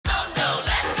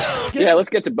Yeah, let's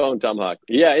get to Bone Tomahawk.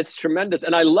 Yeah, it's tremendous.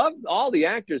 And I love all the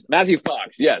actors. Matthew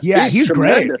Fox, yes. Yeah, he's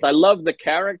tremendous. great. I love the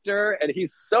character, and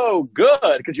he's so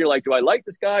good because you're like, do I like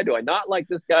this guy? Do I not like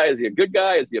this guy? Is he a good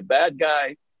guy? Is he a bad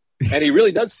guy? And he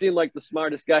really does seem like the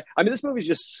smartest guy. I mean, this movie's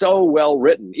just so well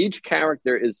written. Each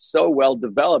character is so well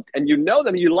developed, and you know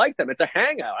them, you like them. It's a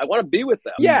hangout. I want to be with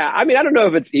them. Yeah, I mean, I don't know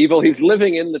if it's evil. He's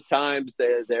living in the times.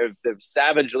 They've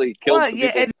savagely killed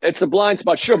people. It's a blind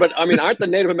spot, sure, but I mean, aren't the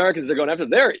Native Americans they're going after?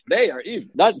 They are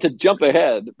evil. Not to jump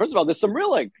ahead. First of all, there's some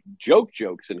real like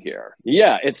jokes in here.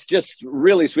 Yeah, it's just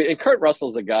really sweet. And Kurt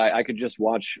Russell's a guy I could just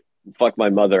watch fuck my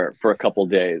mother for a couple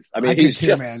days. I mean, he's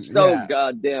just so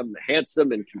goddamn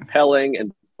handsome and compelling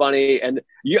and funny. And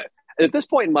at this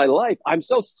point in my life, I'm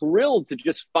so thrilled to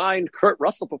just find Kurt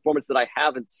Russell performance that I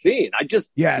haven't seen. I just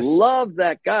love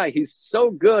that guy. He's so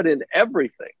good in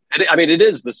everything. And I mean, it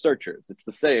is The Searchers. It's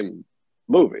the same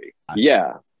movie.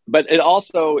 Yeah. But it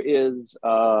also is,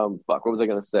 what was I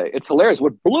going to say? It's hilarious.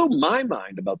 What blew my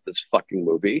mind about this fucking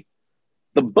movie,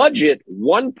 the budget,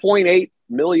 $1.8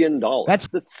 million. That's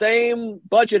the same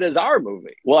budget as our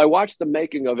movie. Well, I watched the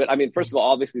making of it. I mean, first of all,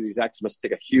 obviously these actors must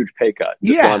take a huge pay cut.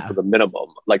 Just gone for the minimum.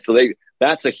 Like, so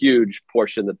that's a huge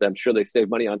portion that I'm sure they save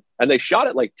money on. And they shot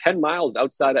it like 10 miles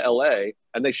outside of LA.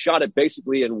 And they shot it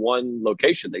basically in one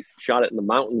location. They shot it in the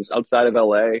mountains outside of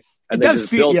LA. And they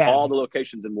just built all the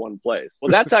locations in one place.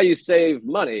 Well, that's how you save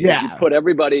money. You put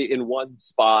everybody in one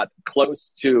spot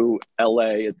close to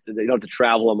LA. They don't have to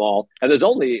travel them all. And there's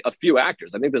only a few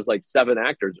actors. I think there's like 7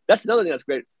 actors. That's another thing that's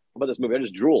great about this movie. I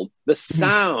just drooled. The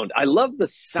sound. I love the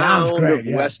sound of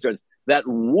Westerns. That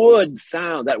wood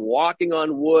sound, that walking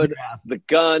on wood, the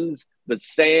guns, the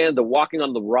sand, the walking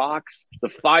on the rocks, the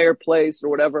fireplace or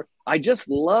whatever. I just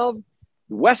love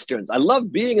Westerns. I love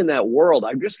being in that world.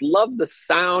 I just love the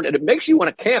sound, and it makes you want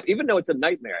to camp, even though it's a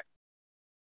nightmare.